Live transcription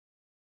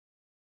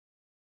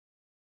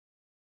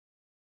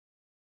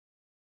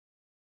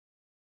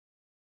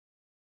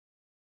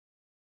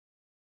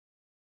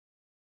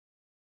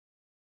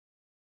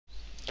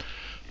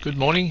Good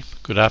morning,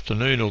 good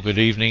afternoon or good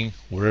evening,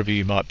 wherever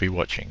you might be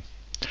watching.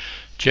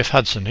 Jeff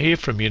Hudson here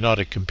from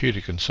United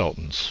Computer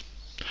Consultants.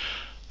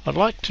 I'd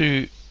like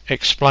to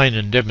explain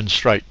and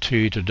demonstrate to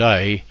you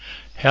today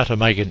how to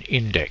make an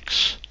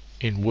index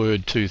in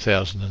Word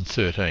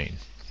 2013.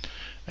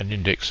 An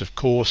index, of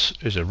course,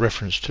 is a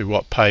reference to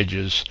what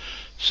pages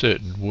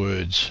certain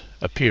words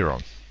appear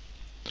on.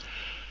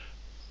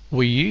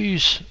 We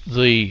use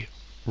the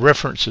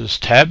References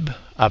tab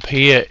up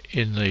here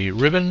in the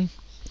ribbon,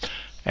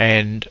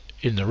 and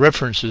in the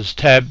References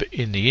tab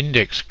in the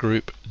Index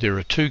group there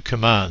are two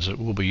commands that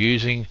we'll be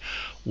using.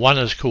 One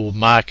is called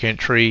Mark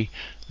Entry,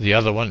 the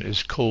other one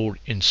is called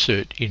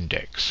Insert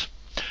Index.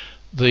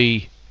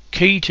 The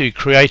key to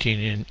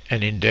creating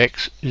an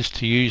index is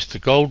to use the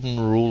golden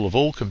rule of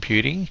all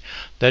computing,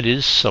 that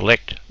is,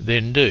 select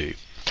then do.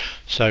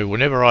 So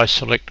whenever I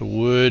select a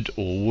word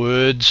or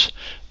words,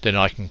 then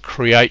I can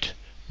create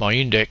my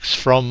index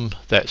from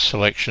that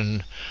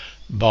selection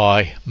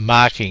by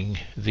marking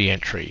the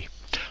entry.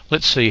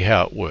 Let's see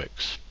how it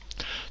works.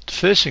 The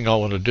first thing I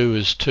want to do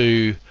is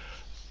to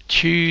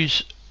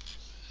choose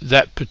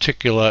that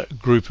particular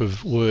group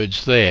of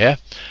words there,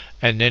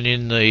 and then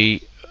in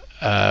the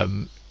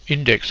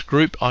index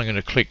group I'm going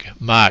to click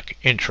Mark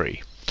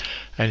Entry,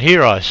 and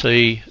here I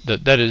see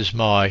that that is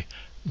my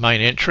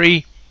main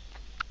entry,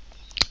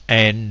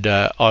 and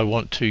I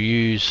want to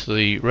use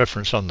the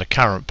reference on the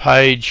current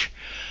page.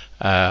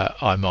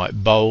 I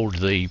might bold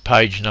the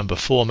page number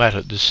format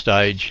at this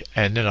stage,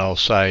 and then I'll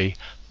say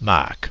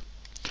Mark.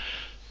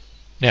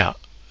 Now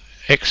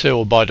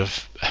Excel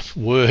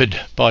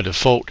Word by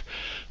default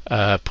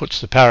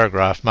puts the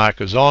paragraph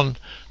markers on.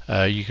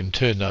 You can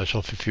turn those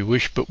off if you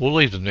wish, but we'll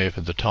leave them there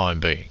for the time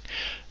being.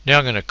 Now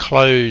I'm going to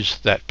close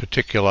that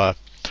particular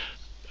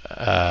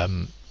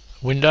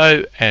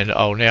window, and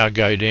I'll now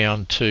go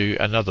down to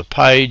another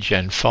page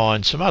and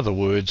find some other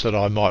words that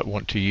I might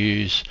want to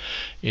use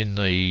in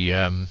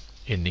the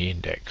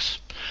index.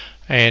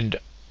 And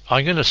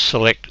I'm going to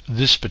select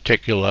this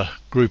particular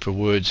group of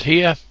words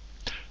here,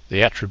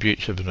 the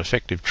attributes of an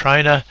effective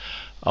trainer.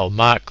 I'll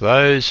mark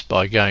those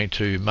by going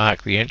to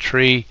Mark the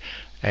Entry,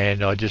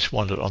 and I just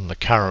want it on the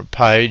current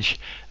page,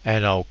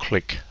 and I'll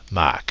click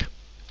Mark.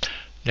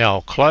 Now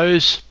I'll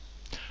close.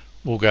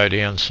 We'll go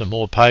down some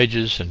more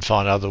pages and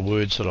find other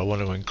words that I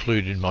want to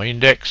include in my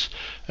index.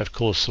 Of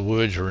course, the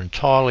words are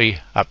entirely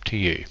up to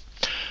you.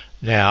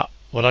 Now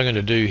what I'm going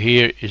to do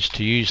here is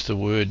to use the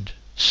word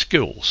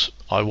skills.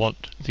 I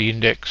want the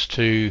index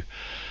to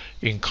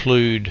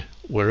include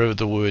wherever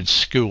the word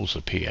skills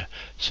appear.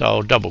 So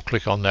I'll double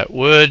click on that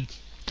word,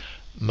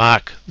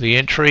 mark the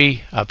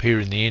entry up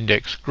here in the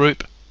index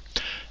group,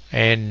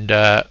 and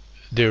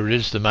there it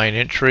is, the main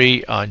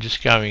entry. I'm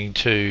just going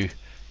to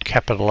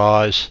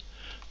capitalize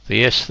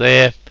the S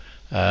there,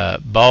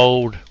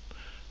 bold,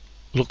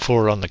 look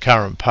for it on the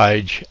current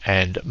page,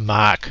 and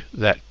mark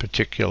that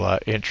particular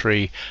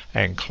entry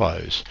and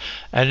close.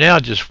 And now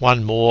just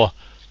one more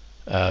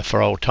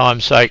for old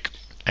time's sake,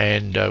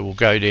 and we'll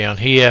go down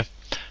here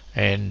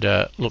and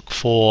look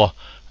for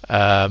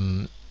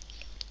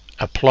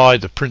apply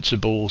the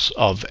principles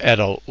of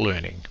adult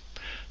learning.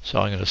 So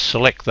I'm going to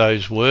select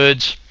those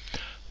words,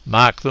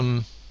 mark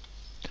them,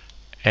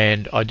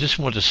 and I just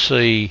want to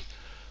see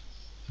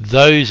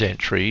those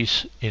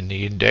entries in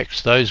the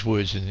index, those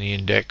words in the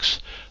index,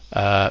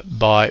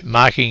 by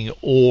marking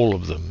all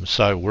of them.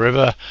 So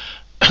wherever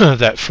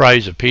that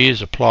phrase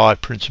appears, apply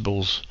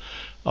principles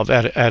of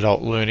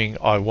adult learning,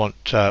 I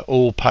want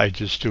all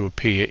pages to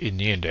appear in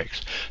the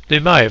index.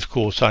 There may of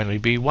course only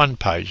be one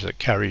page that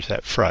carries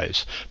that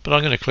phrase, but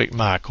I'm going to click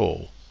Mark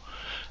All.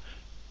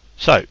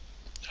 So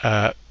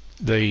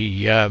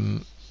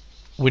the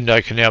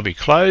window can now be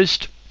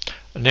closed.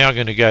 And now I'm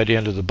going to go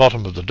down to the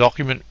bottom of the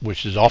document,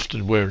 which is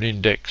often where an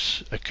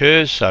index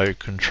occurs, so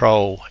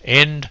Control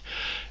End.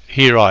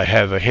 Here I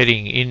have a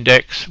heading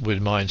index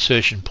with my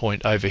insertion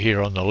point over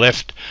here on the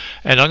left,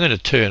 and I'm going to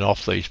turn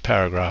off these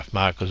paragraph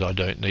markers. I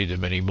don't need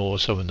them anymore,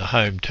 so in the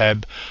Home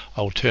tab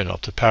I'll turn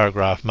off the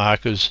paragraph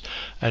markers,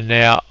 and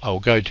now I'll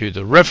go to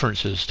the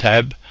References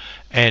tab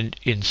and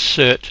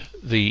insert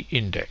the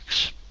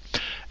index.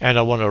 And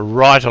I want to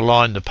right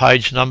align the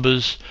page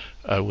numbers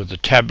with the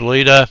tab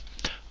leader.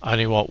 I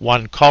only want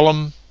one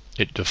column.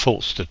 It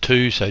defaults to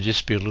 2, so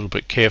just be a little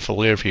bit careful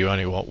there if you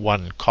only want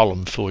one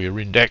column for your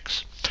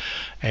index.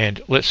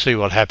 And let's see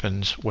what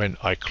happens when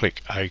I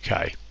click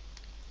OK.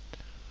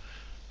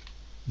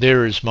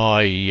 There is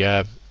my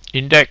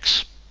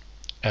index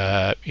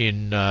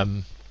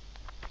in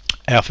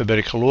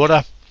alphabetical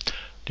order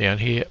down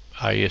here,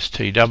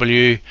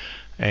 ASTW,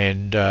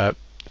 and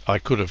I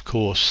could of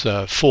course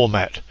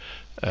format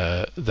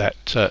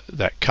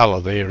that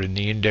colour there in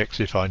the index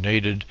if I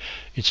needed.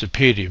 It's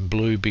appeared in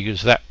blue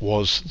because that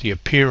was the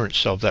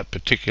appearance of that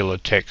particular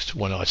text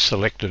when I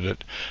selected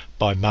it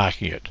by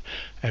marking it.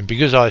 And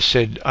because I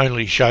said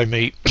only show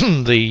me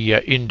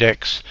the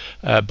index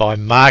by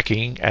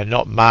marking and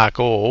not mark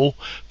all,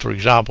 for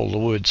example the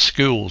word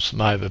schools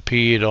may have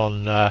appeared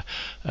on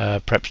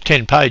perhaps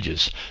 10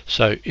 pages.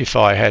 So if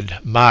I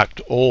had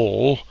marked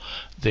all,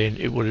 then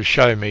it would have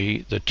shown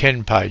me the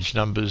 10 page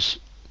numbers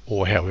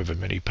or however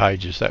many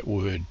pages that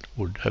word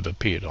would have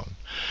appeared on.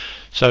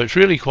 So it's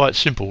really quite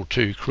simple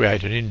to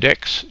create an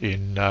index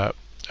in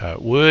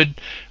Word.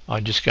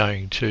 I'm just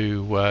going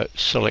to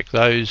select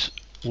those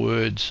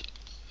words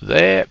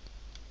there,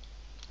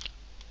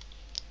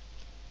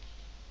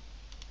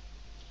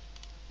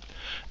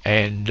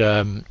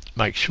 and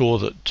make sure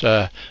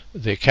that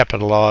they're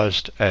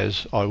capitalized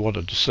as I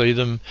wanted to see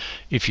them.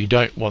 If you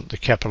don't want the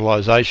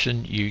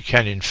capitalization, you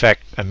can in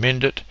fact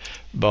amend it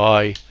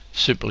by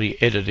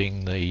simply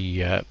editing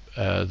the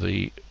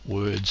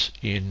words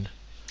in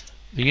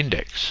the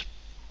index.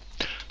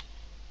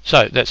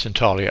 So that's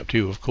entirely up to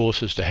you, of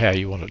course, as to how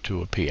you want it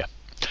to appear.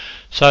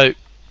 So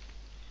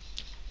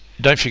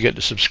don't forget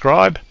to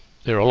subscribe.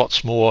 There are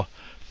lots more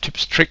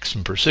tips, tricks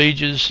and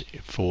procedures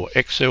for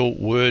Excel,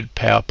 Word,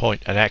 PowerPoint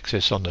and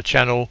Access on the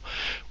channel.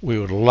 We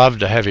would love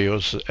to have you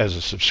as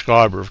a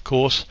subscriber, of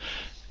course,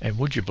 and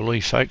would you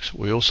believe, folks,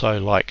 we also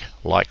like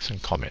likes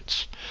and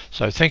comments.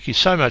 So thank you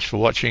so much for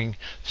watching.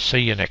 See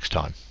you next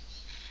time.